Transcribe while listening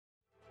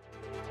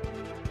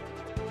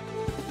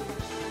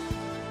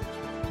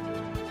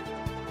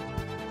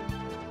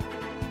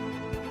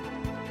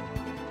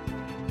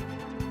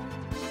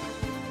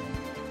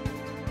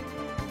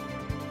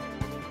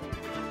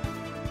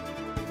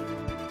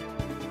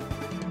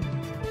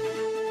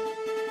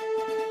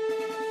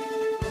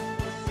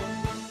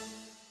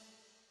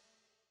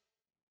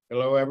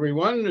Hello,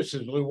 everyone. This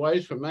is Lou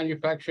Weiss from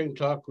Manufacturing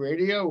Talk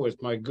Radio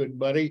with my good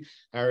buddy,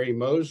 Harry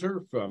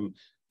Moser from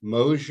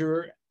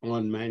Moser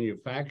on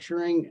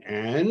Manufacturing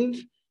and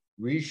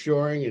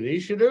Reshoring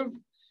Initiative.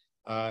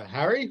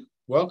 Harry,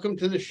 welcome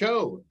to the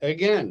show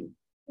again.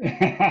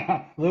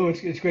 Lou,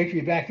 it's great to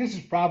be back. This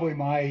is probably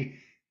my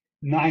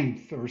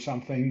ninth or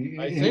something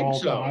I in think all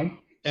so. time.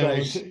 And So I,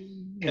 it's,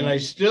 and I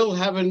still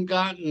haven't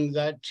gotten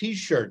that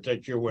T-shirt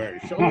that you're wearing.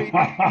 Show me the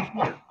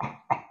T-shirt.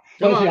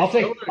 Come Let's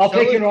see, on, I'll show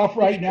take us it off the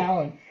right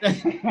now. And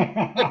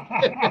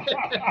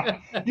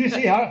you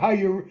see how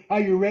your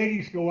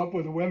ratings go up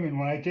with the women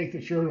when I take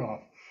the shirt off.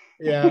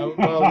 Yeah,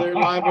 well, they're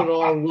liable to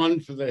all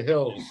run for the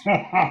hills.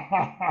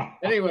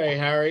 Anyway,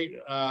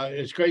 Harry,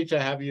 it's great to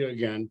have you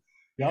again.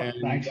 Yep, And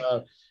thanks.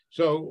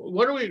 so,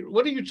 what are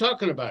you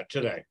talking about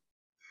today?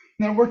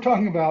 Now we're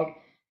talking about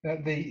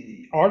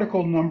the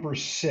article number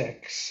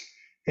 6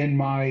 in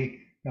my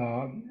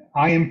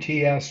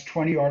IMTS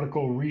 20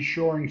 article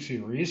reshoring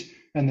series.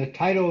 And the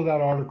title of that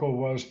article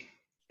was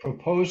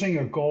Proposing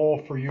a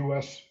Goal for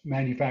U.S.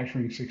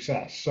 Manufacturing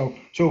Success. So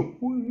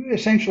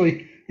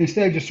essentially,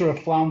 instead of just sort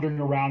of floundering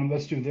around,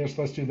 let's do this,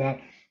 let's do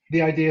that,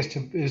 the idea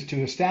is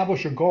to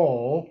establish a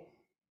goal,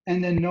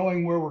 and then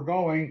knowing where we're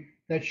going,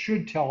 that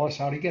should tell us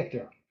how to get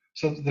there.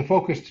 So the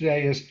focus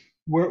today is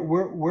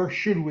where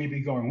should we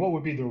be going? What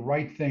would be the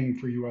right thing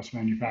for U.S.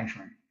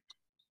 manufacturing?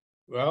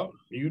 Well,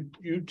 you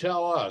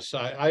tell us.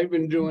 I've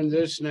been doing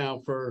this now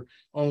for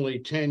only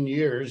 10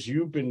 years.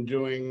 You've been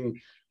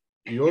doing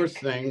your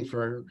thing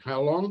for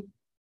how long?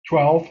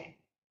 12.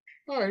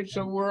 All right,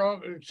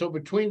 so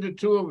between the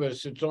two of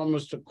us, it's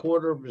almost a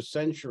quarter of a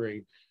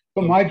century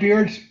But of, my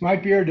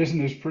beard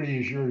isn't as pretty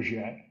as yours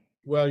yet.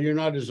 well, you're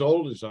not as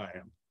old as I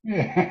am.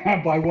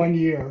 By 1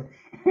 year.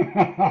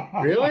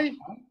 Really?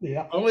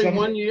 Yeah. Only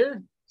 1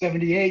 year?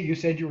 78. You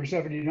said you were I'm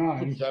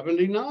 79.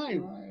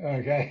 79.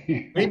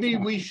 Okay. Maybe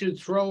we should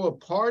throw a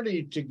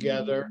party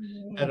together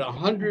at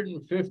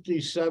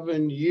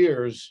 157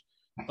 years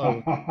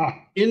of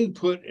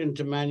input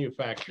into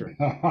manufacturing.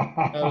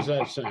 How does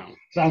that sound?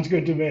 Sounds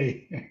good to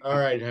me. All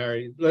right,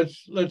 Harry,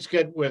 let's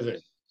get with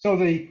it. So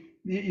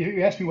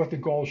you asked me what the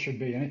goals should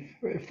be, and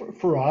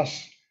for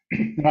us,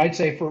 and I'd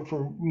say for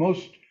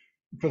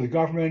the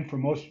government, for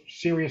most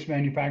serious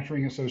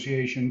manufacturing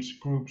associations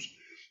groups,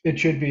 it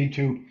should be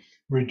to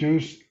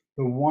reduce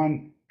the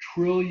 $1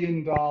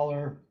 trillion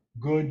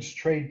goods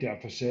trade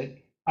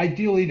deficit,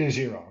 ideally to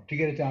zero, to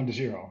get it down to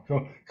zero.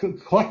 So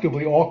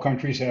collectively, all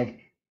countries have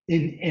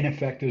in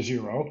effect a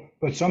zero,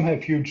 but some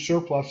have huge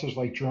surpluses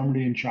like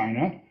Germany and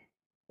China,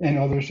 and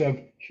others have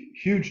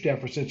huge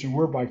deficits, and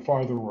we're by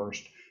far the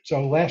worst.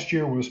 So last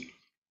year was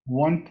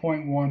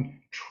 1.1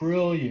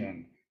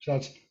 trillion. So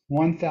that's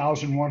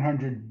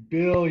 $1,100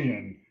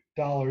 billion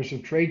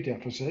of trade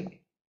deficit,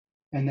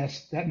 and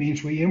that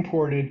means we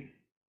imported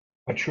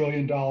 $1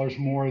 trillion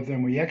more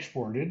than we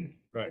exported.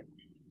 Right.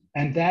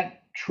 And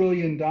that $1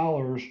 trillion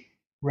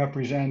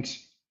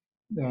represents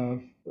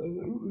to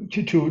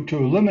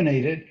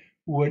eliminate it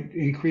would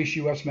increase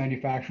U.S.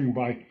 manufacturing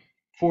by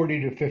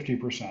 40 to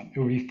 50%. It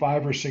would be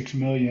 5 or 6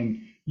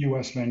 million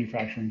U.S.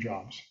 manufacturing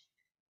jobs.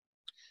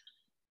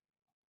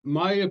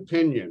 My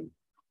opinion,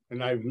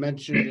 and I've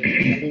mentioned it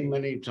many,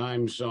 many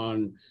times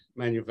on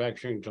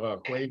Manufacturing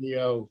Talk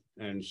Radio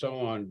and so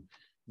on,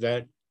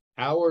 that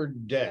our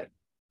debt,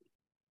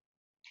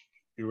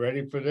 you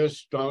ready for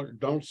this?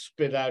 Don't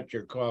spit out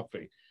your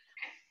coffee.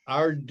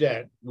 Our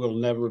debt will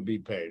never be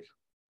paid.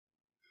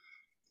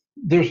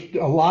 There's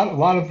a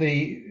lot of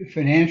the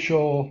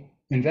financial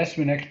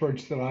investment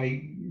experts that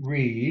I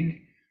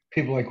read,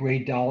 people like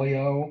Ray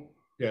Dalio,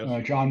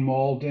 Yes. John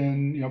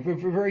Malden,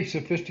 very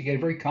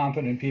sophisticated, very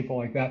competent people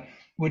like that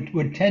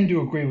would tend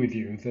to agree with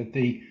you that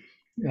the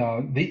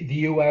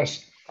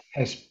U.S.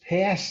 has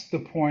passed the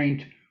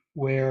point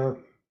where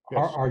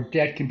Yes. our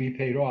debt can be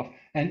paid off.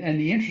 And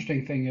the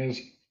interesting thing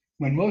is,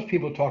 when most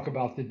people talk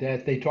about the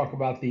debt, they talk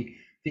about the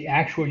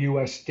actual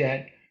U.S.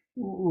 debt,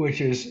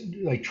 which is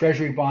like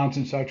treasury bonds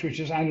and such, which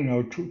is, I don't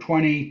know,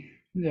 20,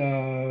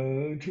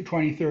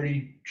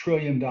 30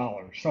 trillion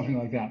dollars, something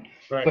like that.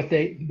 Right. But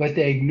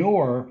they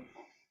ignore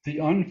the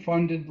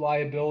unfunded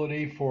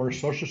liability for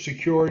Social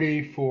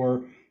Security,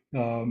 for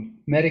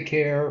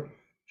Medicare,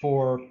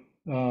 for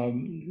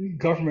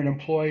government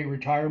employee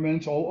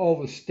retirements, all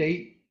the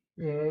state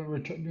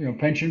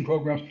pension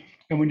programs.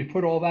 And when you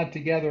put all that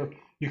together,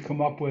 you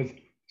come up with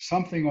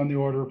something on the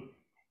order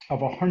of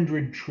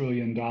 $100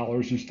 trillion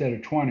instead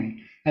of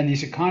 20. And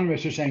these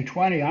economists are saying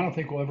 20. I don't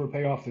think we'll ever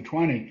pay off the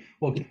 20.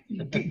 Well,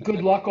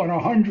 good luck on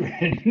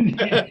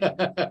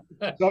 100.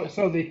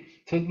 So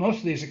most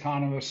of these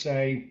economists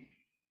say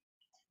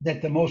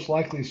that the most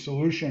likely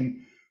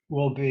solution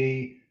will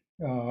be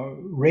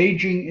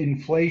raging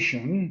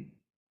inflation,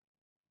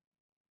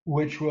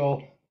 which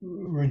will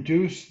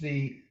reduce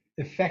the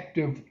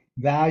effective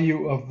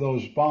value of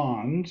those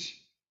bonds.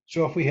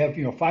 So if we have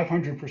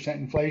 500%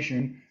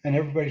 inflation and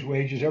everybody's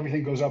wages,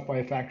 everything goes up by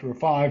a factor of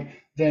 5,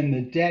 then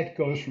the debt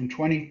goes from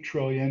 20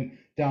 trillion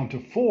down to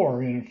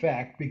 4 in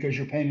effect, because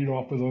you're paying it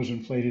off with those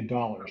inflated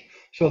dollars.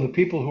 So the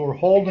people who are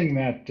holding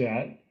that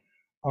debt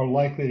are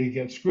likely to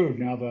get screwed.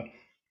 Now,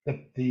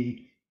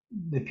 the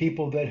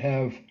people that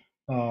have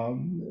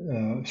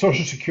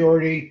Social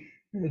Security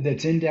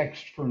that's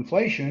indexed for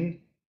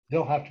inflation,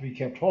 they'll have to be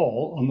kept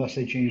whole unless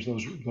they change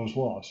those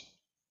laws.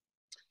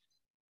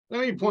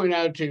 Let me point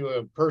out to you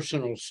a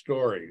personal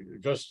story,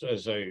 just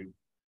as a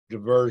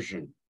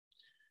diversion.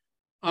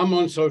 I'm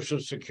on Social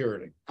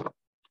Security.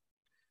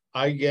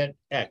 I get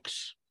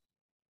X.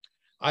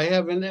 I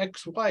have an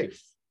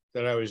ex-wife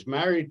that I was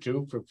married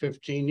to for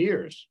 15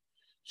 years.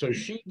 So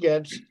she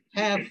gets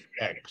half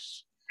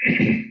X.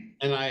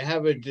 And I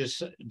have a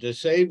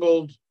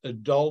disabled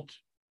adult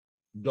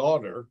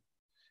daughter,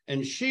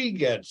 and she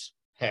gets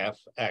half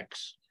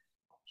X.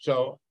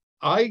 So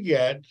I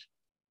get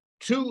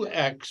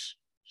 2X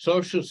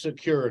Social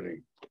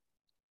Security.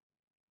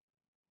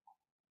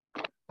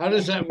 How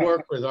does that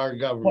work with our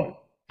government?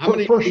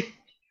 Well,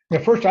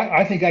 first,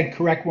 I think I'd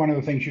correct one of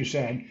the things you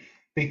said.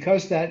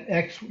 Because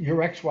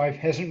your ex-wife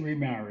hasn't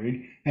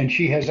remarried and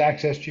she has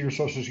access to your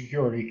Social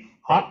Security,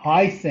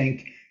 I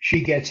think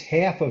she gets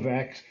half of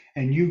X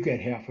and you get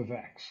half of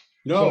X.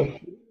 No, So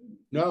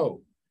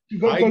no.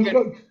 go I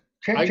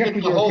check get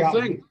with the your whole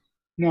accountant. thing.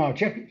 No,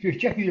 check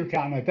with your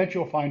accountant. I bet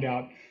you'll find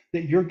out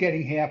that you're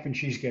getting half and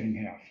she's getting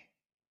half.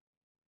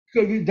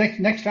 So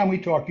next time we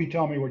talk, you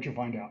tell me what you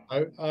find out.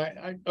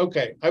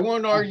 Okay. I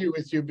won't argue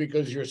with you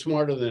because you're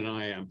smarter than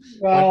I am.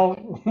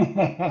 But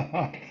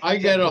Well, I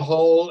get a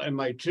whole, and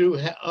my two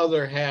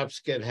other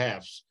halves get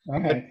halves.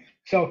 okay.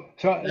 So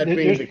That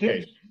being the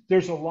case,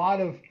 there's a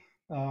lot of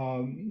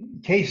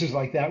cases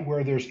like that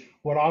where there's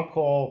what I'll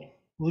call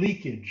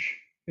leakage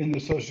in the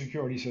Social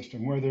Security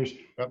system, where there's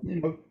Yep.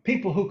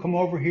 People who come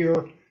over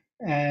here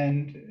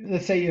and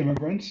let's say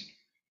immigrants,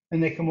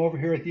 and they come over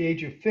here at the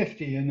age of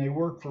 50 and they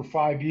work for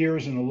 5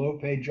 years in a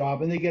low-paid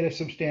job and they get a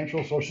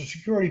substantial Social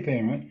Security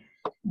payment,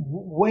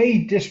 way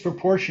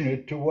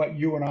disproportionate to what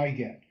you and I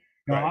get.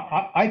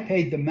 Right. I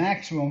paid the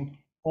maximum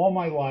all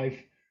my life,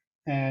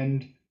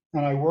 and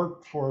I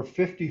worked for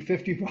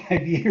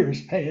 50-55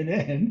 years paying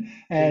in,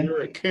 So and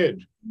you're a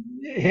kid.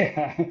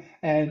 yeah,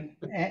 and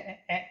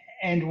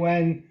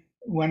when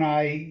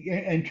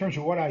in terms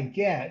of what I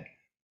get,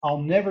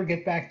 I'll never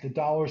get back the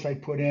dollars I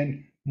put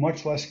in,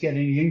 much less get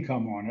any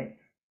income on it,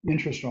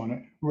 interest on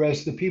it.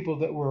 Whereas the people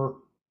that were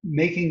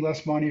making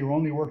less money or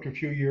only worked a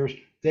few years,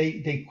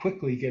 they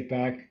quickly get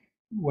back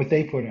what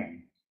they put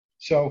in.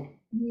 So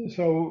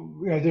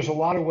there's a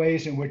lot of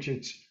ways in which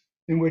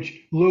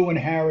Lou and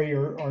Harry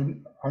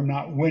are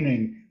not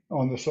winning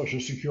on the Social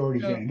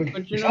Security Yeah, game. But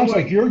but you it know sounds what?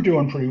 like you're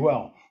doing pretty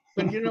well.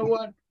 But you know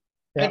what?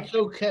 Yeah, That's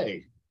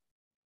okay.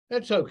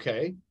 That's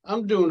okay.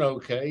 I'm doing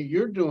okay.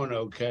 You're doing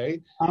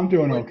okay. I'm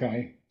doing But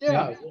okay.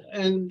 Yeah, yeah,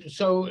 and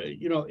so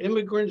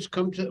immigrants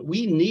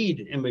we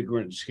need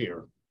immigrants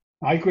here.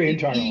 I agree We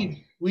entirely.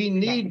 need we Yeah,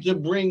 need to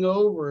bring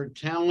over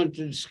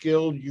talented,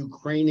 skilled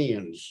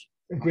Ukrainians.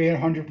 agree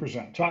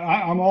 100%. So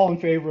I'm all in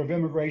favor of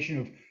immigration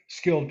of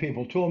skilled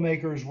people, tool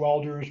makers,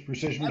 welders,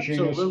 precision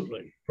machinists,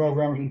 Absolutely.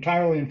 programmers,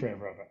 entirely in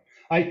favor of it.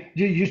 I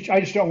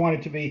just don't want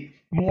it to be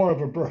more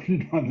of a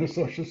burden on the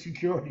Social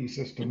Security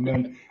system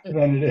than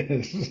it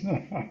is.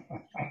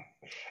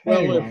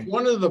 Well, if Anyway,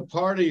 one of the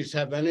parties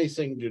have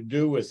anything to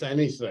do with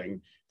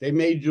anything, they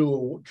may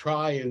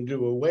try and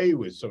do away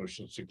with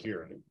Social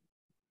Security.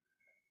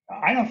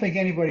 I don't think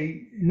I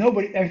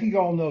think they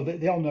all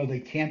know they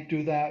can't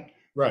do that,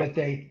 Right. but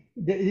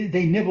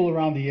they nibble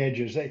around the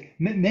edges.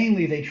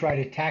 Mainly they try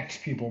to tax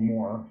people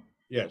more,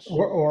 Yes.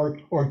 or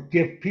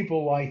give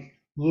people like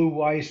Lou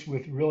Weiss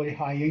with really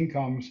high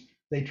incomes,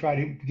 they try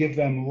to give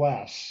them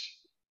less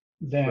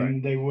Right.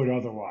 than they would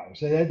otherwise.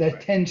 That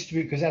Right. tends to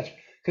be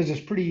because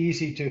it's pretty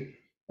easy to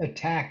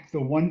attack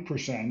the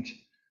 1%,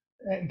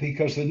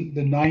 because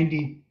the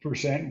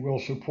 90% will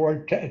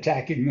support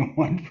attacking the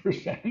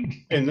 1%.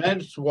 And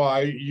that's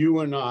why you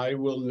and I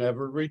will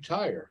never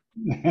retire.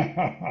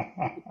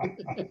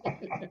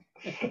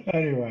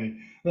 Anyway,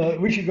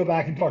 we should go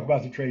back and talk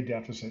about the trade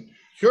deficit.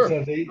 Sure.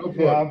 So Go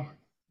for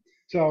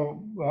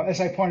it. as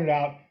I pointed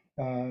out,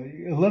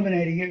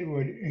 eliminating it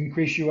would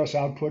increase U.S.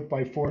 output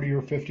by 40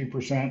 or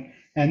 50%,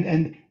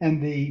 and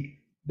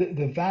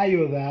the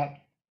value of that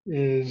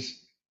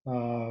is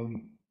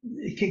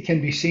it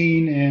can be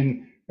seen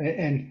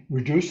in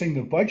reducing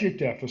the budget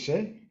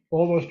deficit.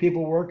 All those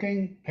people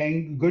working,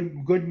 paying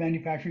good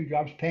manufacturing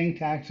jobs, paying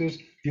taxes,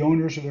 the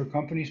owners of their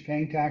companies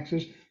paying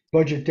taxes,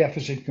 budget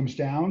deficit comes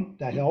down.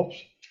 That helps.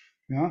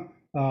 Yeah.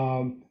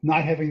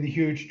 Not having the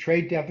huge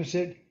trade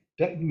deficit,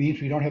 that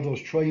means we don't have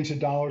those trillions of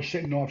dollars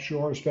sitting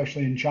offshore,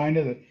 especially in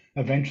China, that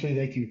eventually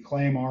they can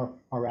claim our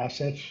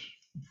assets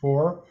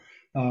for.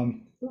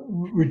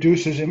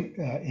 Reduces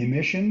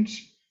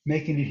emissions,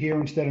 making it here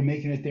instead of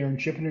making it there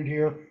and shipping it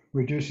here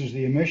reduces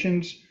the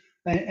emissions.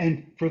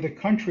 And for the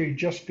country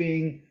just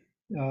being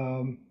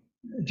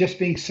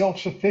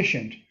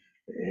self-sufficient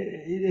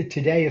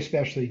today,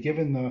 especially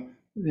given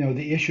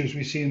the issues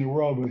we see in the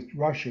world with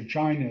Russia,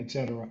 China, et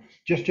cetera,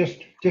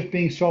 just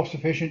being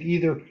self-sufficient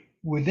either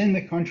within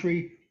the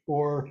country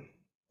or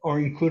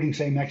including,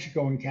 say,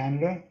 Mexico and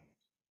Canada.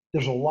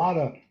 There's a lot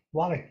of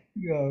lot of,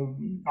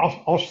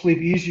 I'll sleep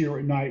easier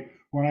at night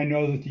when I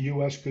know that the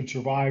U.S. could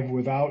survive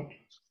without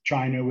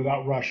China,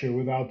 without Russia,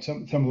 without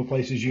some of the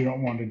places you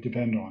don't want to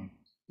depend on.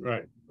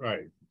 Right,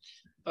 right.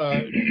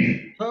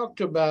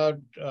 Talked about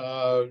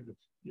the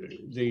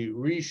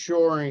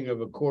reshoring of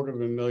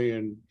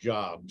 250,000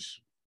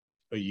 jobs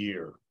a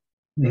year.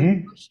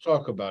 Mhm. Let's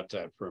talk about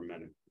that for a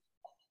minute.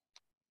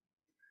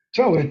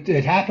 So it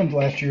happened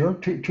last year,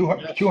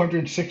 Yes,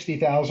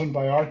 260,000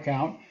 by our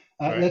count.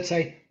 right. Let's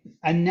say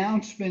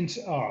announcements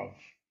of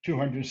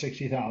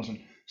 260,000.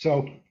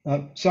 So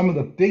some of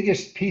the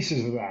biggest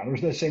pieces of that, or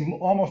let's say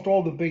almost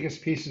all the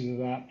biggest pieces of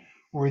that,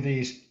 were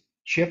these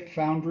chip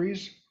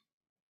foundries,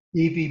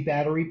 EV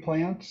battery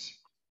plants,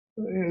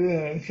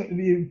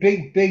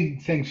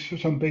 big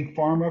things, some big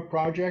pharma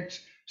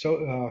projects.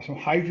 So some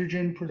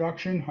hydrogen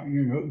production,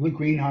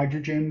 green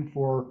hydrogen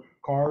for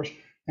cars,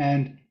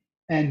 and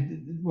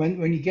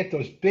when you get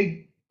those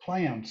big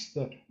plants,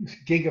 the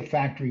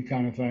gigafactory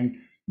kind of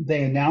thing,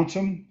 they announce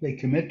them, they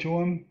commit to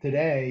them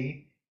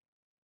today,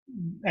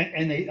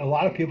 and a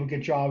lot of people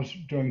get jobs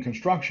doing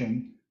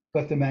construction,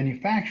 but the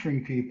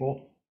manufacturing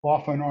people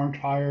often aren't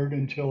hired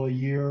until a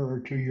year or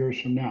 2 years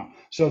from now.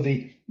 So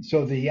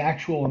the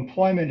actual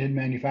employment in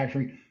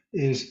manufacturing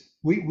is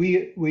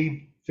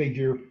we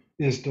figure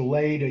is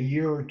delayed a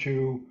year or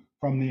two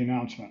from the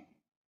announcement.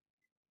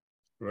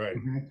 Right,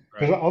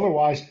 Because right.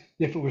 otherwise,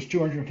 if it was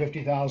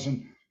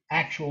 250,000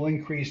 actual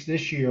increase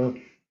this year,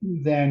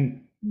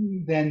 then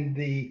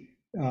the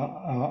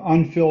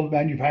unfilled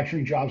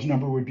manufacturing jobs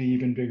number would be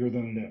even bigger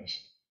than it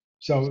is.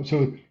 So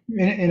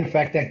in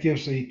effect, that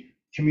gives the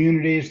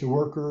communities, the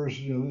workers,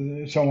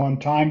 so on,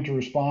 time to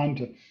respond,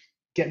 to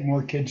get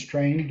more kids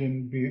trained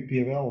and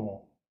be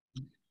available.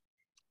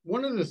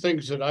 One of the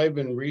things that I've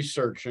been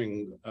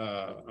researching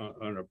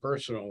on a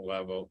personal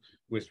level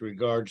with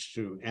regards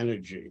to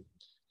energy,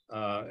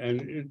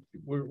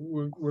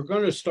 we're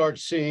going to start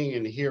seeing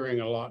and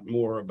hearing a lot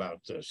more about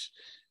this,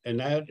 and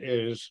that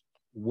is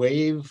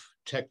wave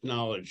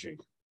technology.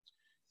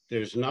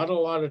 There's not a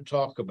lot of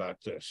talk about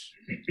this.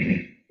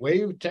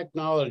 Wave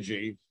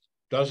technology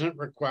doesn't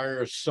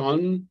require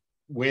sun,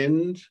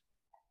 wind,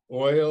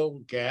 oil,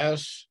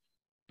 gas,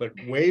 but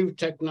wave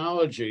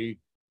technology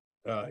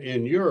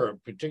in Europe,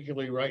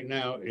 particularly right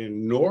now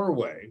in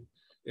Norway,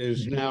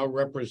 is now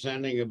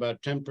representing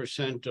about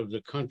 10% of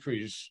the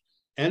country's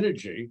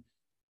energy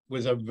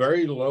with a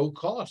very low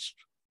cost.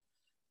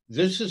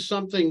 This is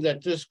something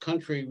that this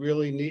country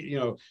really need.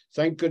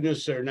 Thank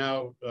goodness they're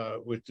now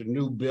with the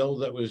new bill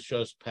that was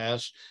just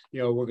passed.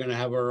 We're going to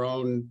have our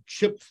own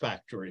chip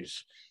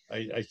factories.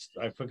 I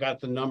forgot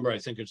the number. I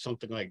think it's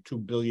something like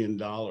 $2 billion,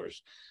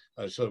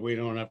 so we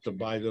don't have to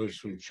buy those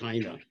from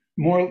China.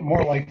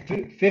 More like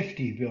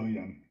 50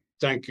 billion.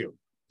 Thank you.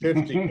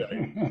 50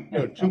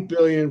 billion. 2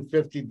 billion,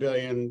 50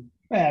 billion.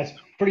 Yes,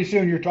 pretty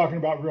soon you're talking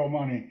about real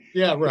money.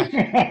 Yeah, right.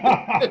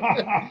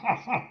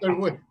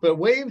 But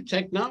wave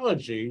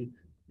technology,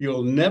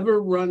 you'll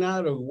never run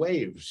out of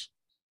waves.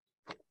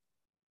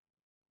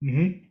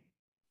 Mm-hmm.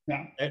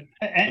 Yeah, And,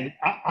 and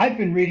I've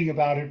been reading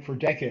about it for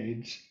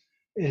decades.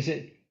 Is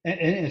it? And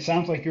it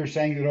sounds like you're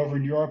saying that over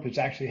in Europe it's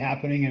actually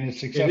happening and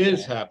it's it is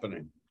successful.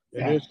 happening. It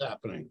Yeah. is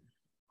happening.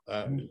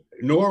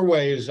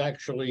 Norway is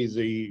actually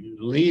the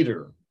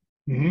leader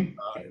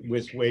Mm-hmm.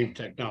 with wave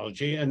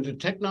technology, and the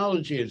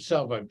technology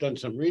itself. I've done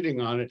some reading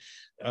on it.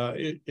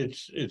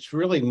 It's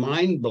really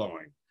mind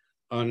blowing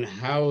on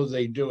how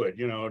they do it.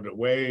 The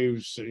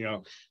waves.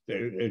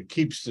 It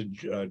keeps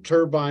the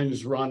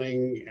turbines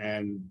running,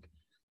 and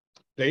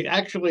they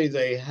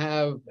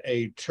have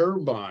a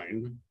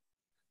turbine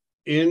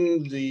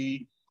in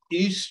the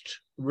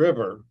East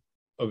River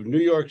of New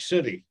York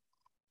City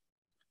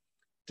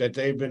that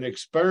they've been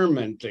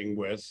experimenting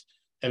with.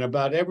 And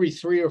about every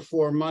 3 or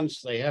 4 months,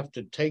 they have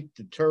to take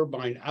the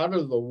turbine out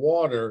of the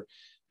water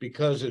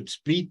because it's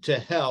beat to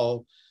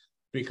hell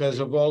because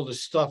of all the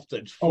stuff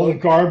that's All the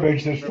floating.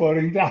 garbage that's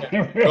floating down the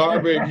river.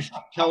 Garbage,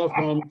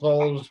 telephone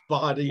poles,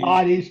 bodies.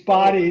 Bodies.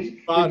 Bodies, We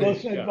both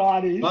said yeah.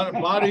 bodies.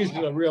 Bodies is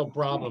a real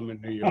problem in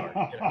New York.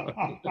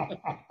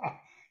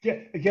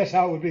 Guess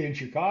how it would be in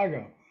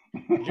Chicago.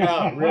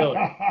 Yeah, really,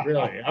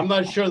 really. I'm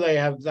not sure they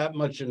have that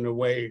much in the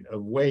way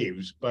of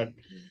waves, but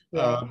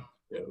Yeah.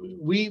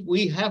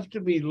 we have to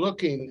be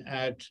looking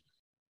at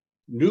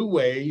new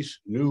ways,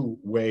 new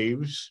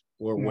waves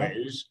or Yeah.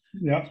 ways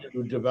Yeah.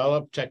 to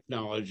develop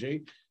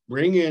technology,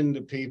 bring in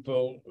the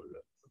people,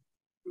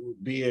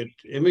 be it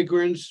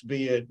immigrants,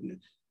 be it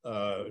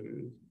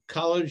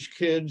college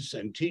kids,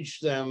 and teach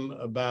them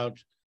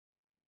about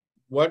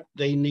what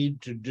they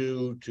need to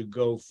do to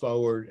go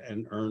forward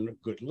and earn a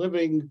good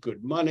living,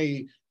 good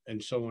money,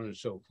 and so on and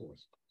so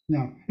forth.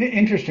 No,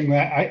 interestingly,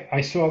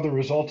 I saw the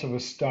results of a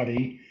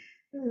study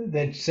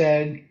that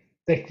said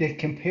that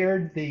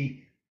compared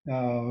the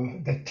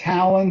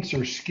talents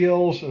or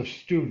skills of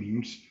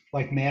students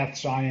like math,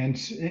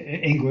 science,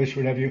 English,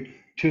 whatever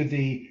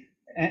to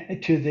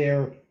to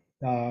their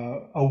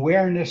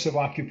awareness of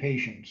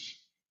occupations.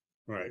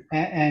 Right.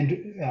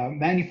 And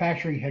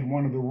manufacturing had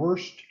one of the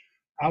worst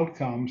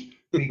outcomes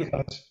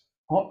because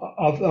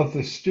of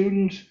the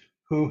students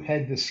who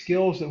had the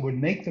skills that would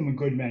make them a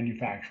good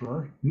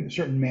manufacturer,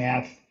 certain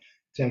math,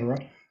 etc.,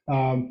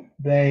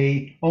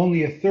 they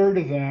only a third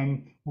of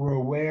them were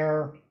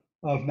aware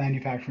of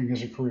manufacturing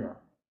as a career.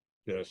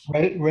 Yes.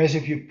 Whereas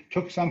if you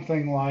took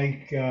something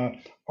like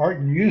art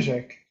and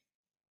music,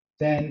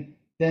 then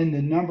the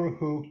number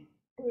who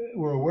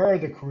were aware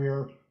of the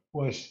career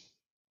was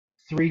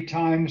 3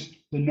 times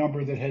the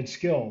number that had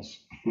skills.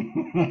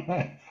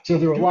 So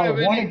there are a Do you lot of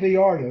have any,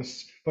 wannabe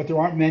artists, but there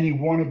aren't many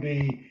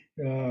wannabe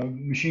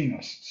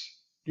machinists.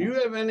 do you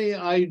have any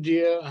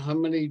idea how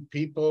many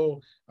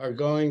people are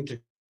going to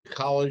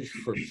college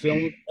for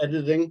film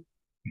editing?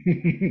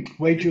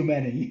 Way too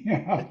many.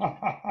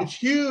 It's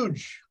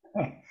huge.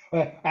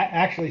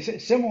 Actually,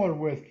 similar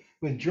with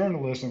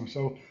journalism.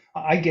 So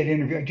I get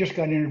interviewed. I just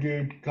got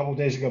interviewed a couple of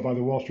days ago by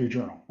the Wall Street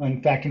Journal.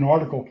 In fact, an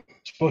article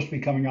is supposed to be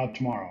coming out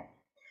tomorrow.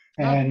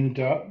 Ah, And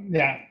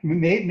yeah,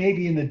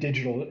 maybe in the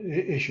digital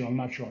issue, I'm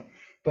not sure.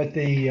 But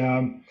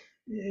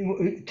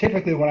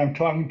typically when I'm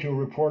talking to a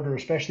reporter,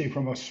 especially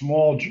from a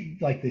small,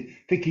 like the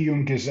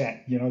Picayune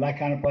Gazette, that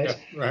kind of place,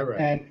 yeah, right.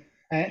 and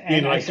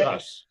Being I like said,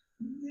 us.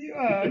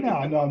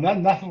 no,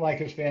 nothing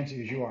like as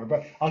fancy as you are,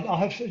 but I'll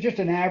have just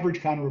an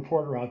average kind of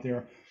reporter out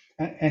there,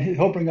 and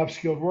he'll bring up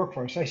skilled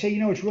workforce. I say,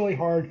 it's really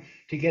hard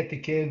to get the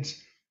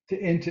kids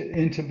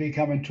into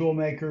becoming tool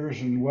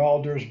makers and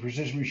welders,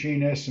 precision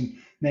machinists, and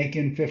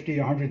making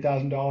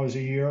 $50,000-$100,000 a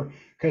year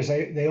because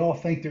they all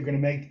think they're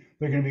going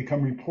to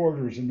become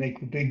reporters and make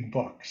the big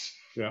bucks.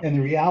 Yeah. And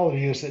the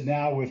reality is that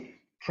now with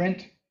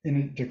print in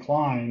a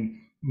decline,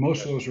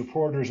 most of those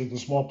reporters at the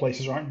small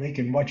places aren't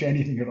making much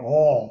anything at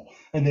all,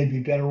 and they'd be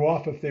better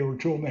off if they were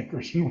tool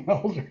makers and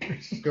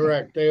welders.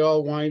 Correct. They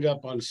all wind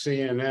up on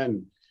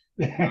CNN.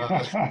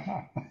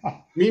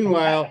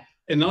 Meanwhile,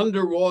 an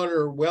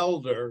underwater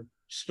welder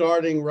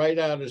starting right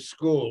out of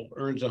school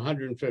earns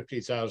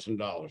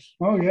 $150,000.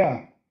 Oh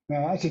yeah,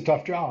 now, that's a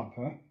tough job,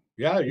 huh?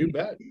 Yeah, you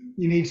bet.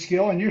 You need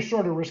skill, and you're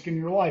sort of risking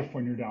your life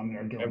when you're down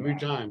there doing Every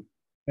that. time.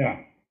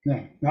 Yeah,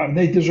 yeah. No,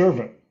 they deserve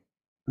it.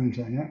 I'm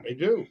saying, yeah. They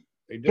do.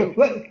 They So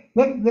do.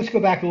 let's go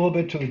back a little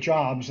bit to the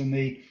jobs and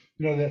the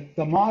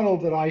model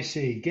that I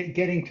see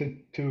getting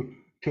to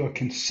a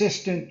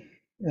consistent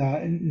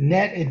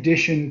net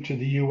addition to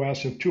the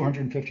U.S. of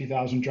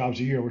 250,000 jobs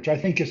a year, which I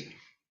think is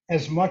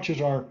as much as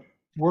our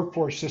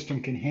workforce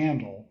system can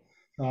handle.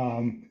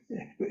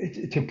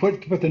 To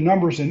put the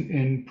numbers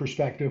in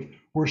perspective,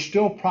 we're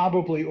still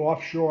probably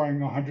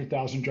offshoring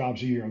 100,000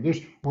 jobs a year.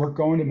 There's work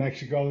going to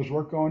Mexico, there's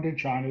work going to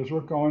China, there's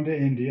work going to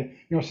India.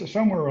 So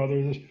somewhere or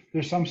other,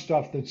 there's some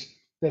stuff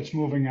that's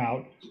moving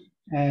out,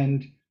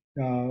 and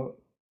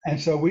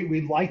so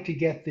we'd like to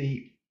get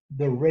the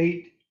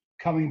rate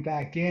coming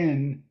back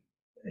in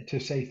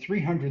to say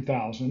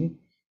 300,000.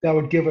 That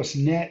would give us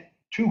net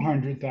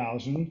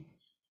 200,000.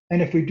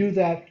 And if we do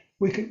that,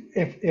 we could,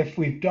 if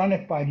we've done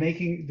it by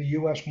making the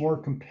U.S. more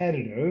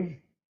competitive,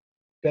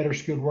 better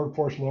skilled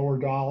workforce, lower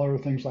dollar,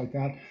 things like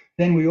that,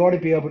 then we ought to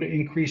be able to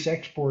increase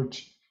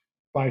exports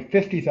by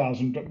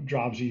 50,000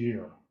 jobs a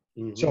year.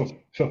 Mm-hmm.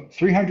 So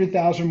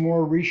 300,000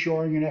 more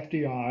reshoring and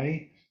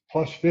FDI,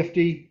 plus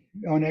 50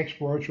 on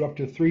exports, we're up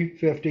to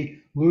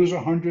 350, lose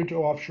 100 to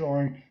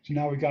offshoring. So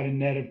now we got a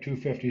net of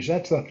 250.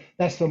 So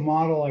that's the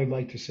model I'd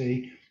like to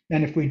see.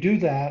 And if we do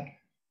that,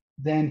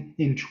 then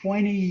in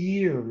 20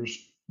 years,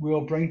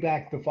 we'll bring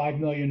back the 5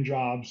 million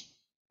jobs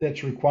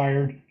that's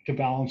required to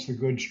balance the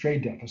goods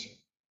trade deficit.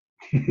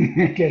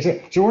 Okay,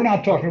 so we're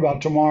not talking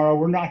about tomorrow.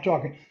 We're not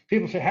talking,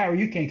 people say, Harry,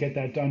 you can't get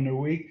that done in a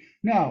week.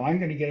 No, I'm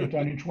going to get it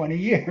done in 20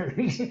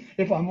 years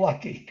if I'm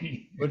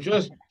lucky. But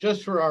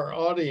just for our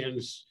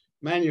audience,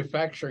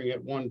 manufacturing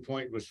at one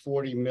point was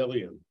 40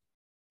 million,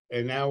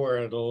 and now we're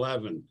at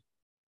 11.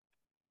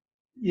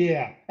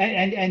 Yeah,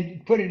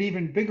 and put it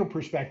even bigger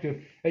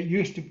perspective. It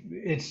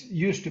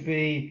used to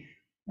be,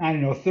 I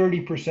don't know,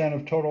 30%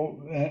 of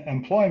total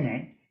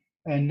employment,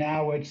 and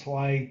now it's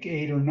like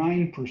 8 or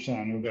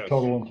 9% of Yes.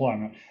 total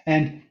employment.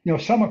 And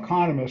some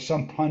economists,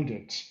 some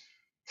pundits,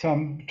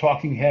 some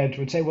talking heads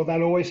would say, well,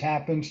 that always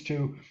happens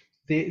to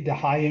the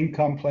high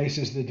income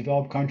places, the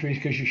developed countries,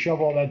 because you shove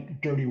all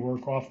that dirty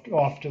work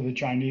off to the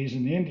Chinese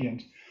and the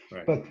Indians.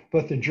 Right.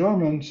 But the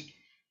Germans,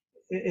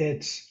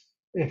 it's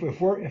if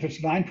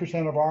it's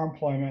 9% of our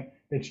employment,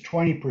 it's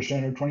 20%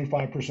 or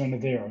 25%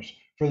 of theirs.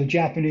 For the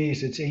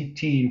Japanese, it's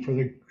 18. For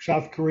the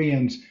South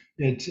Koreans,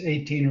 it's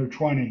 18 or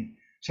 20.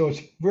 So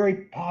it's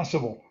very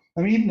possible.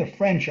 I mean, even the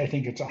French, I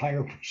think it's a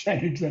higher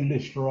percentage than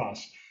it is for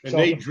us. And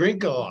they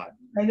drink a lot.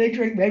 And they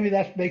drink. Maybe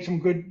that makes them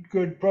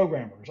good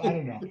programmers. I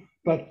don't know.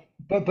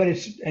 But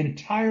it's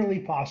entirely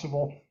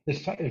possible.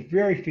 It's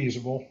very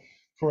feasible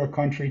for a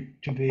country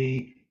to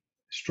be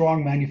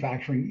strong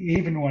manufacturing,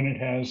 even when it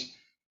has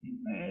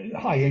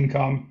high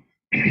income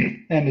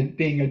and it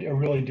being a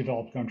really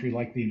developed country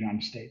like the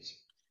United States.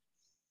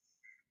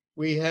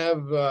 We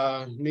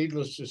have,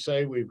 needless to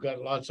say, we've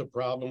got lots of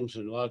problems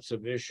and lots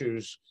of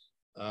issues.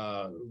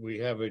 We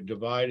have a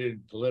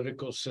divided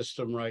political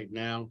system right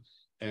now,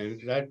 and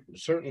that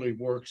certainly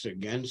works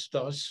against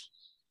us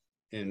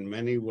in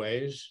many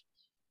ways.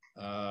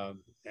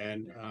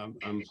 And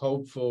I'm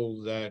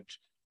hopeful that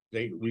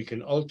we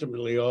can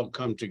ultimately all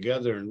come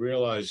together and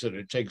realize that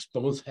it takes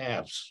both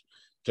halves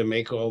to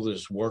make all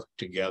this work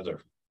together.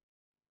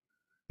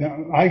 Yeah,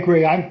 I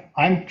agree.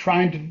 I'm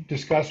trying to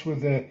discuss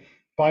with the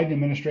Biden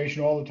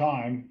administration all the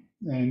time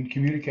and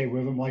communicate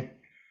with them. Like,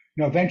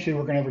 eventually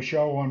we're going to have a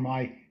show on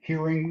my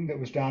hearing that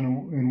was down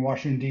in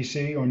Washington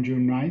D.C. on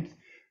June 9th,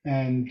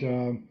 and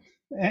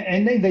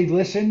they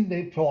listen.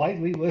 They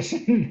politely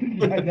listen.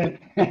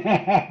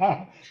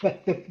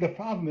 But the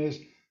problem is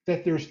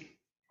that there's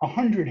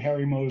 100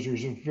 Harry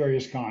Mosers of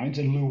various kinds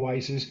and Lou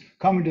Weisses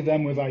coming to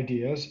them with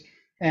ideas,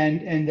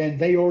 and then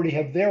they already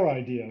have their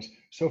ideas.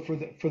 So for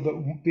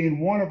the being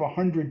one of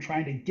 100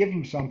 trying to give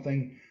them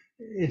something,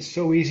 it's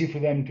so easy for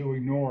them to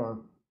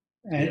ignore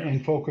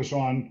and focus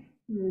on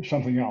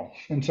something else.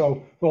 And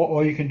so all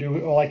I can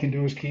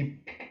do is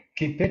keep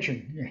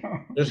pitching.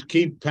 Just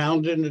keep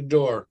pounding the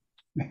door.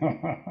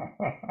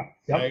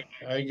 Yep.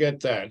 I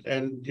get that.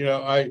 And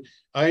I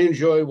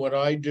enjoy what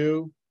I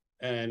do,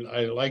 and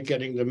I like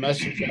getting the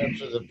message out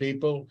to the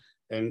people.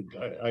 And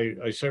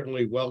I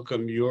certainly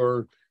welcome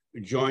your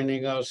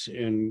joining us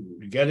in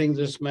getting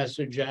this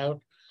message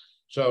out.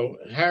 So,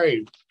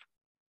 Harry,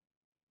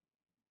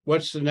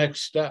 what's the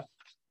next step?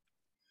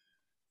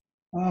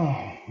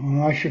 Oh,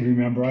 I should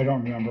remember. I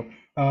don't remember.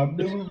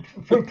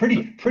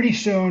 Pretty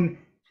soon,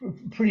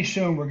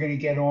 we're going to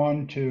get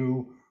on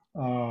to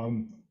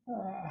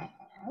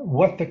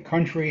what the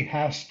country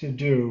has to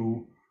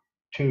do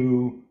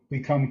to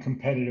become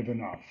competitive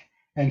enough,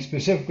 and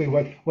specifically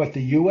what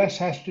the U.S.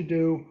 has to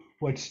do,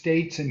 what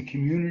states and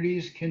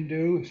communities can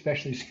do,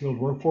 especially skilled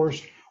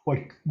workforce,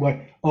 what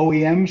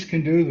OEMs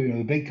can do,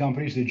 the big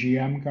companies, the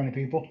GM kind of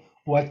people,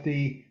 what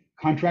the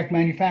contract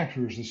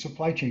manufacturers, the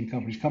supply chain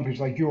companies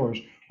like yours,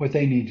 what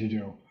they need to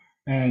do,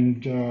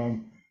 and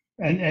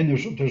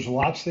there's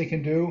lots they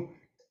can do.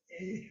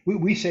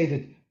 We say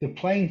that the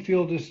playing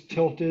field is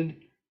tilted.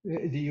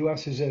 The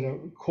U.S. is at a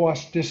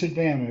cost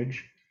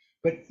disadvantage,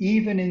 but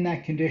even in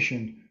that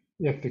condition,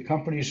 if the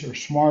companies are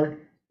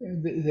smart,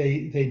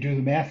 they do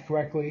the math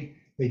correctly,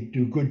 they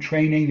do good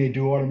training, they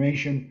do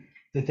automation,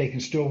 that they can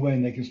still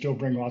win. They can still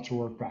bring lots of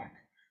work back.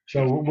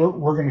 So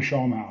we're going to show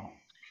them how.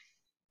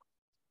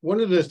 One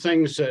of the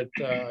things that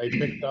I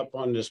picked up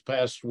on this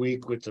past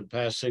week with the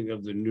passing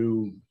of the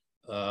new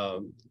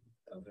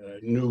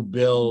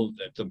bill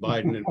that the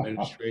Biden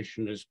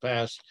administration has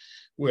passed,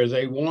 where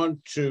they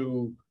want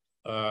to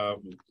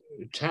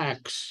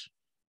tax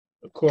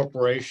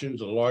corporations,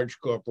 the large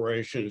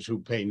corporations who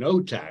pay no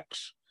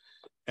tax,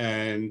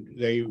 and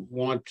they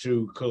want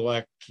to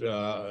collect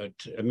a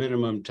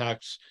minimum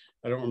tax.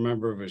 I don't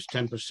remember if it's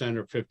 10%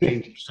 or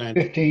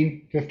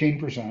 15%.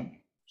 15%.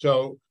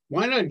 So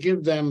why not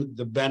give them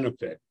the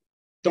benefit?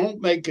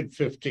 Don't make it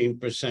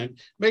 15%,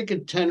 make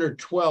it 10 or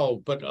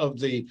 12, but of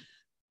the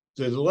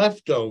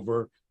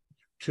leftover,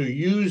 to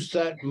use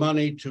that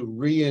money to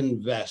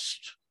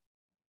reinvest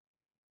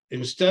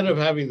instead of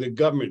having the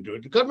government do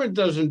it. The government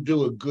doesn't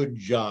do a good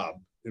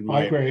job, in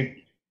my opinion.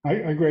 I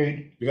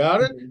agree. You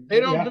got it? They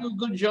don't do a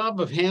good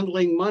job of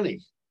handling money.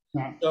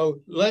 No.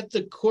 So let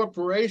the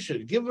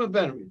corporation give them a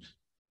benefit.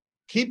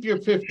 Keep your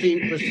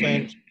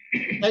 15%,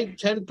 take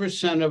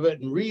 10% of it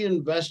and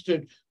reinvest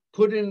it,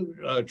 put in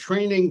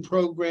training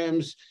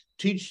programs,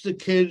 teach the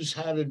kids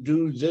how to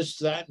do this,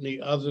 that, and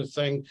the other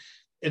thing.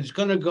 It's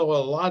going to go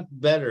a lot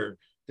better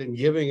than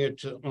giving it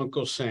to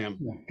Uncle Sam.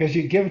 Because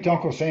you give it to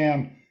Uncle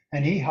Sam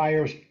and he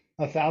hires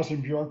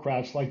 1,000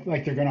 bureaucrats like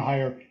they're going to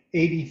hire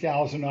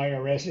 80,000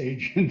 IRS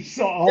agents,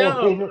 all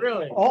of whom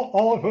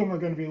are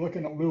going to be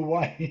looking at Lou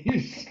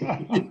Weiss.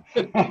 Right.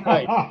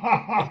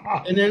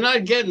 And they're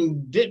not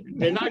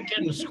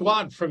getting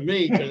squat from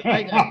me because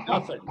I got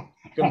nothing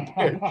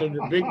compared to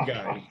the big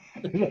guys.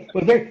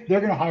 But they're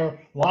going to hire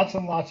lots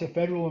and lots of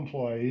federal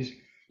employees.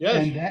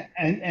 Yes.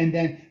 And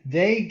then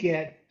they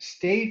get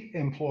state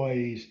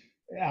employees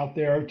out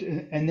there,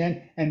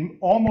 and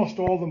almost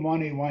all the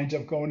money winds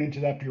up going into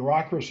that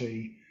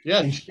bureaucracy.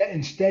 Yes.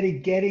 Instead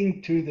of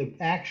getting to the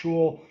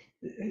actual,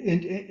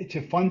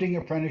 to funding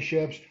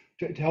apprenticeships,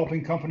 to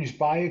helping companies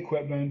buy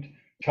equipment,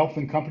 to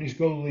helping companies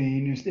go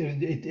lean,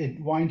 it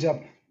winds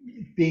up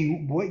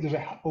being, there's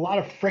a lot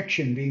of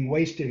friction being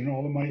wasted and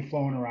all the money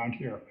flowing around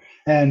here.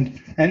 And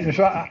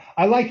so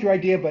I like your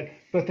idea,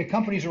 but the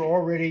companies are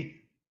already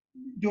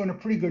doing a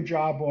pretty good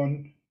job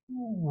on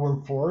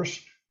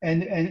workforce,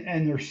 and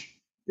there's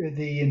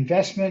the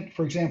investment,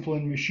 for example,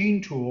 in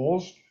machine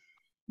tools.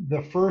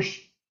 The first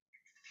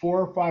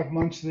 4 or 5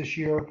 months this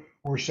year,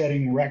 we're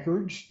setting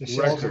records, the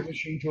sales of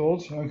machine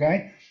tools.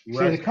 Okay.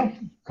 So the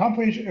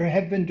companies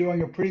have been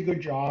doing a pretty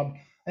good job.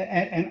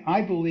 And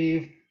I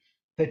believe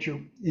that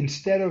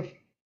instead of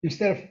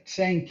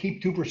saying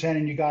keep 2%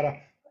 and you got to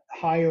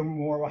hire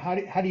more, well, how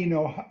do you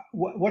know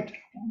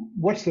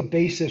what's the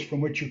basis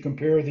from which you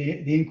compare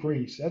the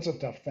increase? That's a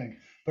tough thing.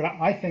 But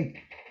I think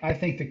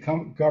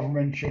the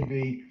government should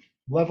be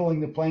leveling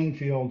the playing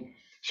field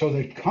so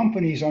that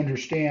companies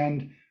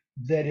understand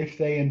that if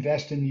they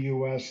invest in the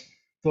U.S.,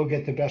 they'll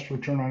get the best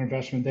return on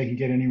investment they can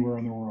get anywhere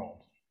in the world.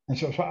 And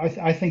so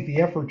I think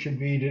the effort should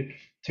be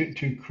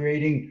to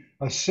creating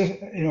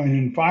an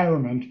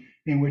environment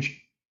in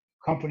which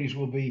companies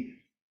will be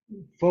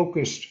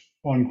focused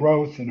on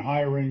growth and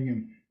hiring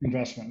and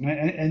investment,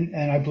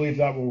 and I believe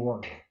that will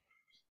work.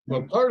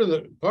 Well, part of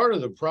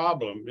the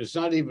problem is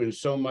not even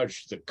so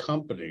much the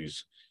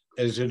companies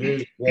as it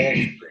is Wall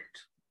Street.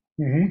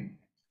 Mm-hmm.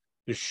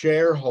 The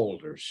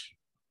shareholders,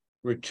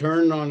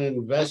 return on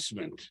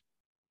investment.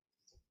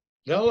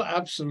 They'll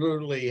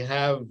absolutely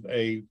have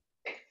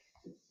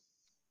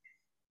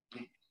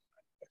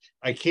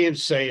I can't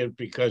say it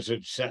because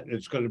it's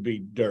going to be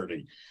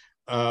dirty.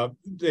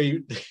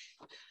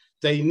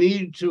 They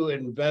need to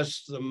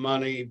invest the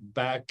money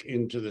back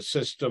into the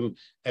system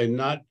and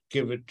not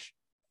give it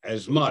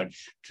as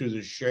much to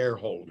the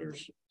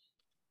shareholders.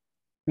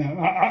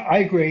 I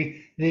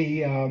agree.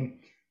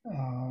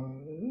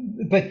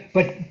 But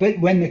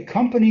when the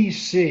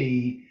companies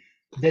see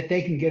that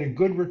they can get a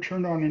good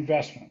return on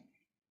investment,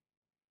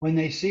 when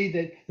they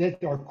see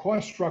that our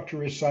cost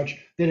structure is such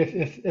that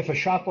if a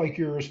shop like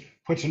yours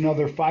puts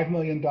another $5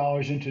 million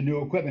into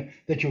new equipment,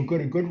 that you'll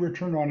get a good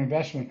return on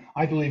investment,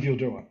 I believe you'll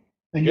do it.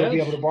 And you'll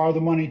be able to borrow the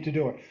money to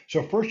do it.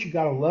 So first you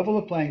got to level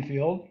the playing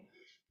field.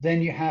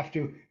 Then you have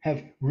to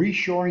have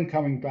reshoring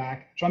coming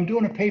back. So I'm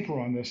doing a paper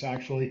on this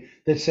actually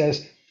that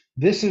says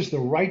this is the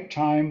right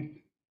time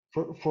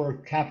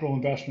for capital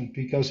investment,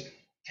 because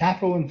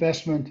capital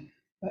investment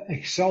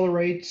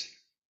accelerates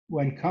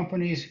when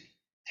companies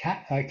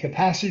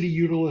capacity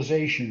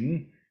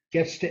utilization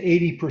gets to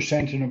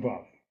 80% and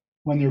above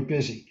when they're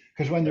busy.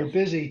 Because when they're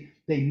busy,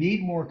 they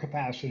need more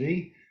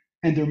capacity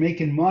and they're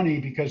making money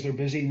because they're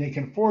busy and they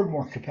can afford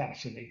more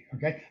capacity.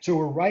 Okay, so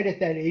we're right at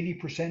that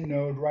 80%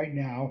 node right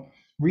now.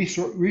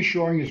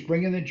 Reshoring is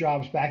bringing the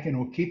jobs back and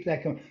will keep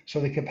that going. So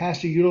the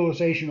capacity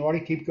utilization ought to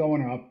keep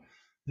going up.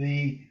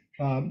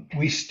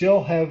 We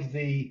still have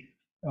the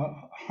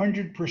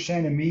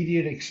 100%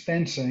 immediate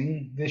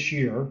expensing this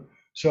year.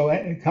 So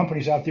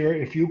companies out there,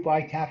 if you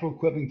buy capital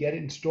equipment, get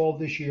it installed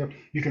this year,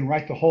 you can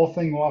write the whole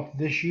thing off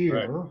this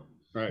year.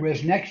 Right.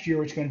 Whereas next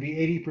year it's going to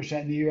be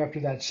 80%, and the year after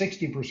that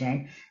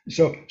 60%.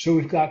 So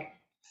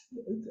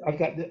I've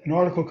got an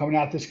article coming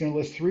out that's going to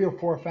list 3 or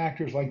 4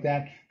 factors like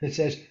that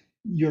says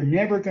you're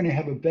never going to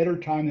have a better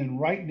time than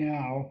right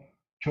now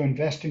to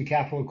invest in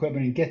capital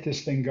equipment and get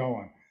this thing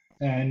going.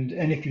 And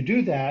if you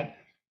do that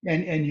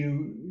and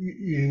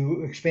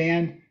you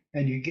expand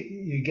and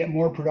you get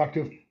more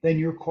productive, then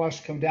your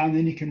costs come down,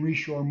 then you can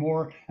reshore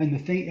more, and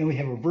we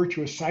have a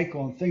virtuous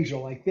cycle, and things are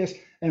like this,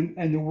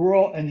 and the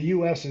world and the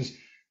US is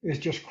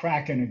just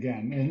cracking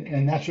again,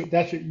 and that's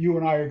what you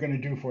and I are going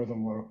to do for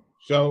them, Lou.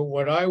 So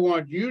what I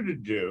want you to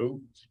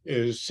do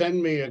is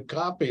send me a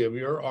copy of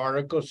your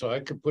article so I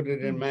could put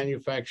it in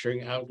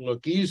Manufacturing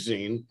Outlook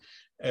eZine,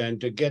 and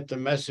to get the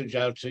message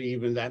out to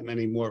even that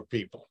many more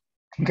people.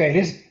 Okay,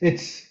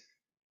 it's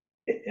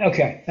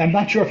okay. I'm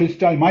not sure if it's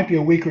done. It might be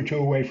a week or 2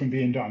 away from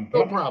being done.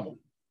 No problem.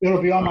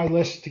 It'll be on my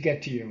list to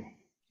get to you.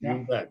 Yeah.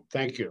 You bet.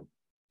 Thank you.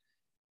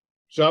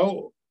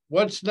 So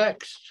what's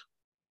next?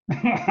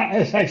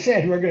 As I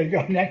said, we're going to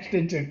go next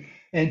into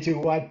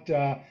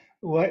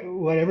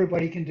what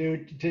everybody can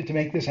do to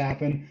make this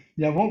happen.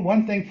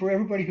 One thing for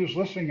everybody who's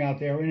listening out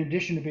there, in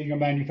addition to being a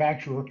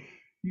manufacturer,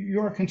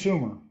 you're a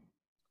consumer.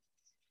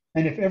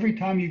 And if every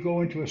time you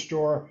go into a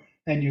store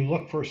and you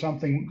look for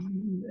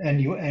something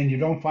and you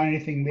don't find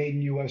anything made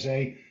in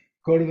USA,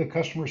 go to the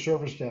customer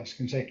service desk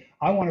and say,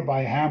 I want to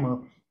buy a hammer,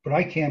 but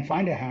I can't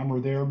find a hammer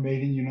there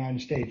made in the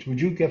United States. Would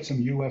you get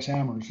some US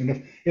hammers?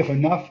 And if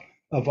enough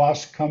of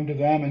us come to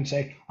them and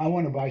say, I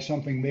want to buy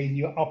something made in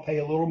you, I'll pay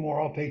a little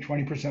more, I'll pay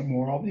 20%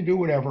 more, I'll do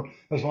whatever,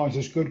 as long as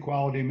it's good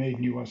quality made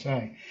in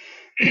USA.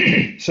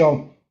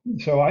 So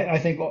I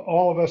think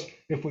all of us,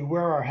 if we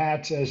wear our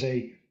hats as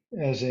a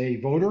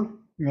voter,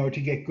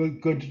 to get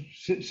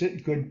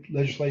good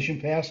legislation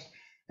passed,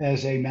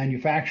 as a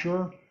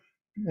manufacturer,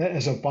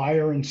 as a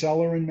buyer and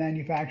seller in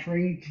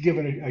manufacturing,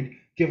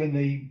 given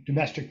the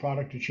domestic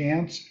product a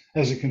chance,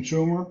 as a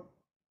consumer,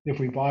 if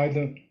we buy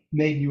the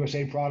made in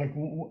USA product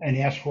and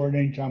ask for it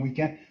anytime we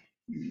can,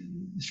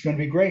 it's going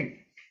to be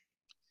great.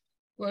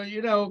 Well,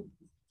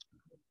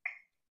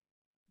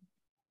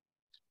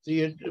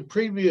 the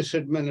previous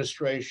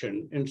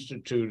administration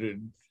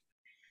instituted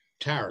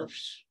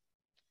tariffs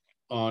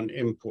on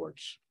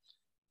imports.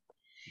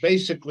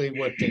 Basically,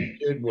 what they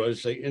did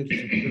was they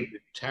instituted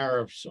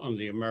tariffs on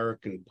the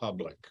American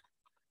public,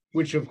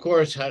 which of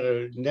course had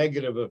a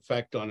negative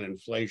effect on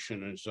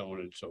inflation and so on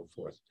and so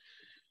forth.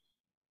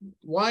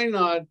 Why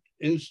not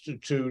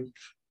institute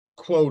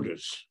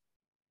quotas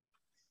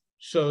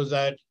so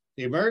that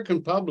the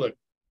American public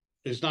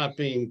is not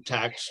being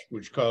taxed,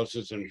 which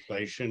causes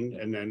inflation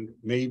and then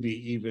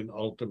maybe even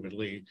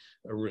ultimately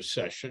a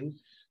recession?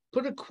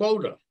 Put a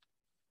quota.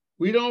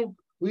 We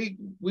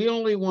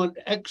only want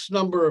X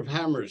number of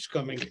hammers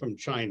coming from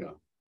China.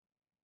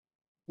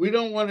 We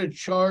don't want to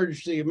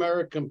charge the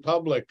American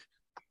public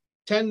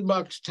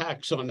 $10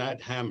 tax on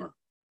that hammer.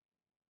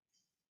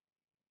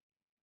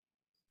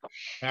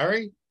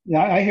 Harry?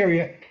 Yeah, I hear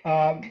you.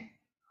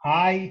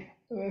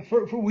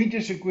 we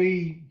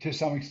disagree to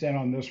some extent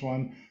on this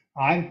one.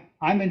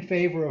 I'm in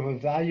favor of a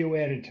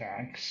value-added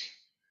tax,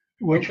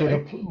 Okay,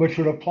 which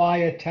would apply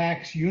a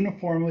tax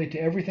uniformly to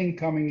everything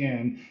coming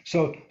in.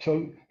 So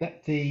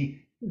that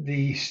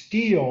the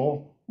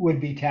steel would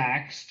be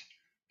taxed,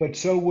 but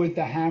so would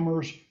the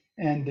hammers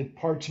and the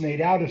parts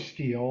made out of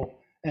steel,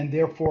 and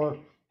therefore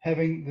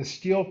having the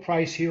steel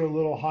price here a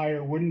little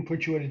higher wouldn't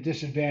put you at a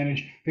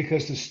disadvantage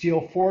because the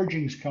steel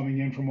forgings coming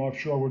in from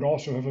offshore would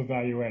also have a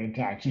value added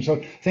tax. And so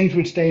things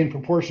would stay in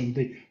proportion.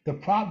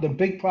 The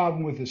big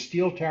problem with the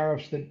steel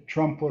tariffs that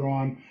Trump put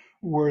on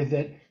were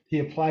that he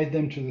applied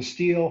them to the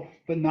steel,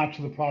 but not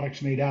to the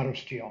products made out of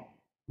steel.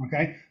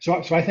 Okay,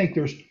 so I think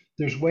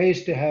there's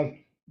ways to have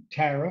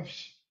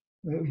tariffs,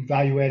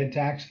 value added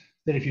tax,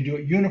 that if you do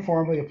it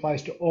uniformly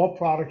applies to all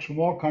products from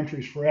all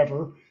countries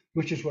forever,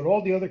 which is what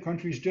all the other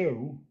countries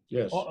do.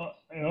 yes.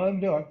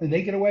 And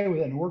they get away with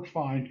it and it works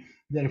fine.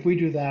 That if we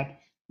do that,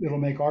 it'll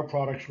make our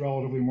products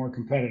relatively more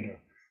competitive.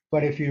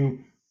 But if you,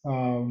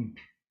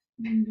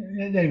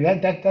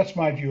 that's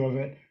my view of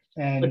it.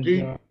 But And do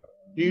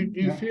you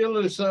yeah, feel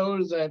as though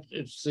that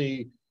it's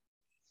the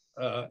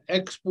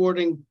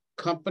exporting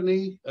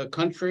company, a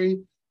country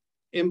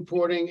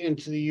importing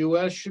into the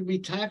US should be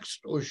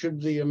taxed, or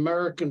should the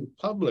American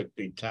public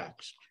be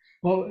taxed?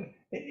 well,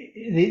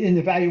 in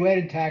the value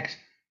added tax,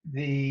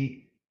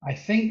 I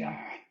think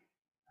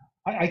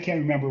I can't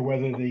remember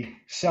whether the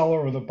seller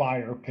or the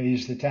buyer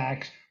pays the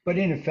tax, but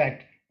in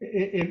effect,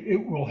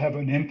 it will have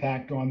an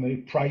impact on the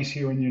price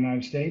here in the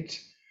United States.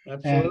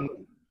 And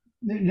Absolutely.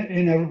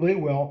 inevitably it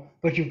will,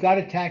 but you've got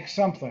to tax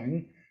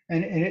something.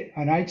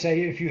 And I'd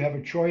say if you have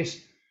a choice,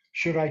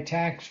 should I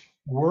tax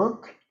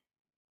work,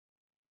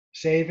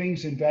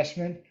 savings,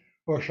 investment,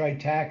 or should I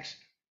tax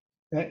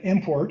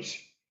imports?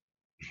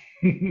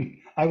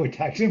 I would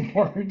tax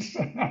imports.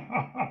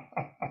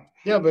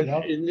 Yeah, You but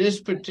know? in this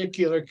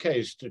particular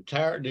case, the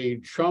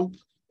Trump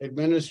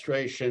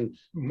administration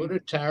put Mhm. a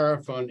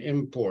tariff on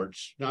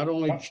imports, not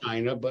only Yeah,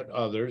 China, but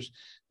others,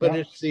 but yeah.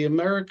 it's the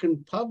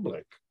American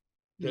public,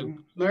 the Mhm.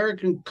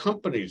 American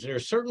companies. There are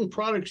certain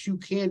products you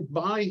can't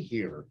buy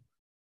here.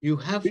 You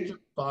have to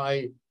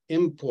buy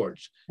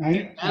imports. And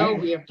I, now I,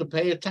 we have to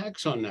pay a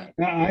tax on that.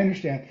 I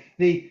understand.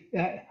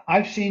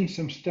 I've seen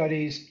some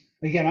studies.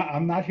 Again,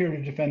 I'm not here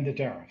to defend the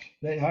tariffs.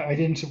 I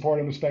didn't support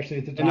them, especially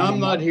at the And time. I'm I'm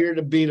not not. here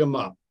to beat them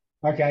up.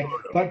 Okay,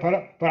 but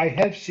I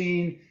have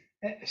seen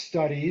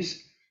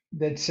studies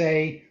that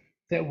say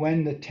that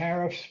when the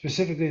tariffs,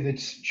 specifically the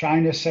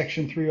China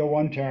Section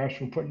 301 tariffs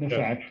were put in Yes.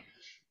 effect,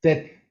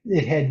 that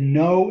it had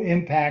no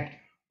impact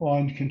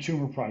on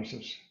consumer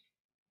prices.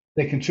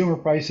 The consumer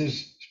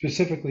prices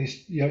specifically,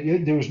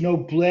 there was no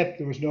blip,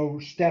 there was no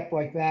step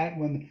like that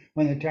when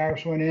the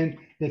tariffs went in.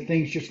 That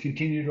things just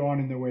continued on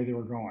in the way they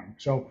were going.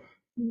 So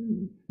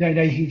now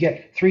you can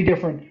get three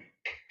different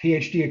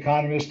PhD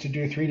economists to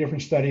do three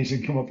different studies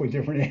and come up with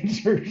different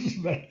answers.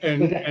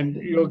 And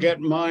you'll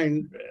get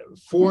mine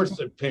fourth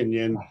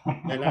opinion,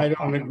 and I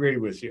don't agree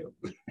with you.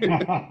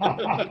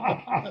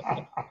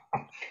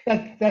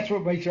 That's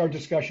what makes our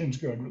discussions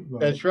good.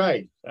 That's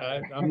right.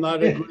 I'm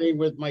not If, agreeing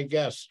with my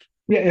guest.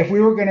 yeah, if we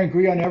were going to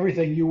agree on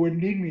everything, you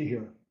wouldn't need me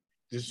here.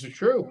 This is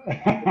true. This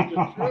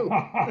is true.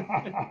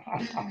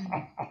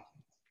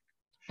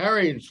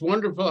 Harry, it's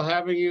wonderful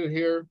having you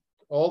here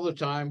all the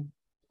time.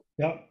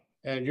 Yep,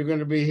 And you're going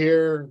to be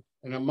here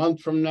in a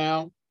month from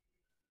now.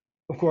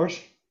 of course,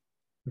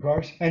 of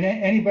course. And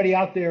anybody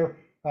out there,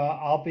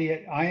 I'll be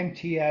at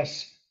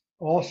IMTS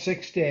all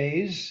 6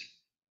 days,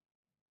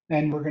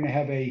 and we're going to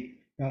have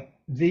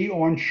the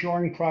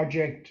Onshoring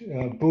Project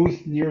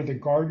booth near the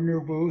Gardner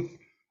booth.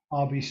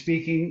 I'll be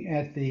speaking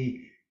at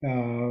in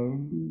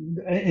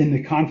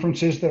the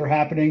conferences that are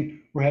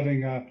happening. We're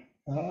having a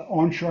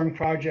Onshoring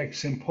Project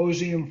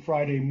Symposium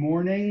Friday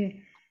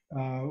morning.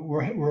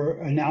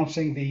 We're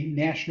announcing the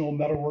National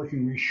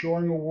Metalworking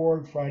Reshoring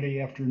Award Friday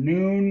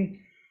afternoon.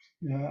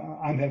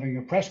 I'm having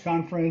a press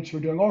conference. We're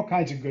doing all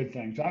kinds of good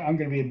things. I'm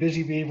going to be a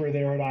busy beaver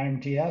there at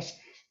IMTS.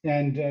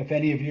 And if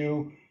any of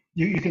you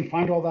can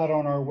find all that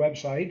on our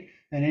website.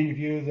 And any of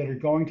you that are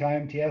going to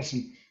IMTS,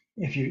 and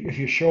if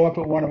you show up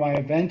at one of my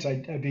events,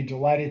 I'd be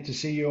delighted to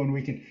see you, and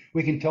we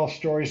can tell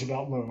stories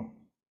about Lou.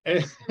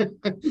 And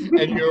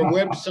your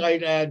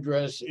website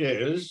address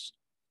is?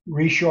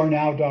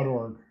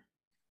 Reshorenow.org.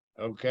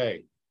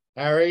 Okay.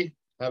 Harry,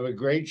 have a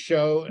great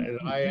show at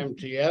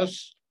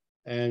IMTS,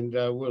 and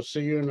we'll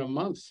see you in a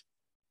month.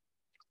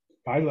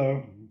 Bye,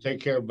 Lou. Take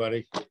care,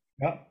 buddy.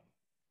 Yep.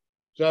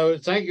 So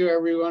thank you,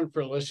 everyone,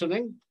 for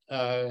listening.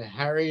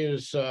 Harry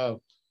is,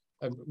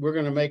 we're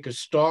going to make a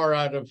star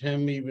out of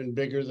him, even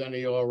bigger than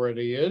he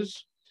already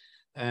is.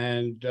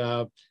 And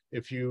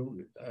if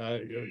you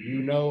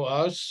know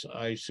us,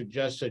 I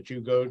suggest that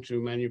you go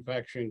to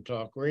Manufacturing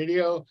Talk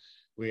Radio.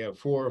 We have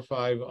 4 or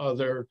 5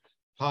 other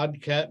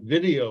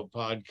video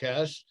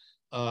podcasts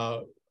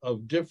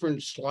of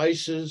different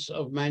slices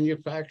of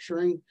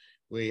manufacturing.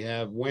 We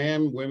have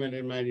WHAM, Women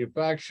in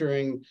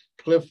Manufacturing,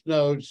 Cliff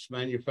Notes,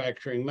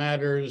 Manufacturing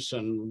Matters,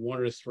 and 1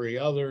 or 3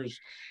 others.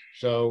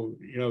 So,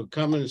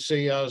 come and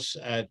see us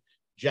at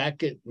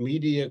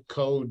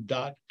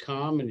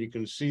jacketmediacode.com, and you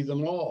can see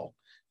them all.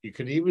 You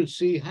could even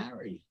see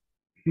Harry.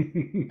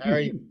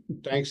 Harry,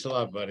 thanks a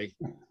lot, buddy.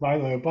 Bye,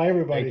 Lou. Bye,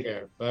 everybody. Take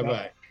care. Bye-bye.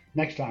 Yep.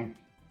 Next time.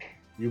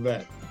 You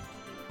bet.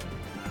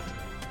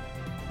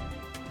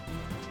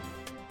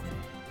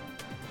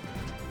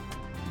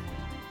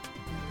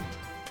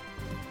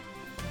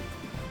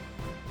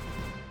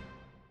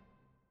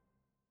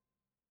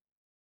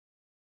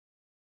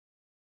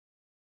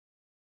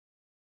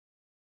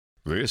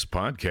 This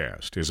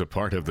podcast is a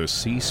part of the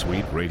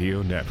C-Suite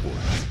Radio Network.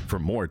 For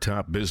more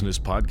top business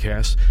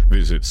podcasts,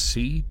 visit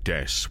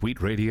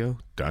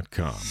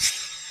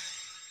c-suiteradio.com.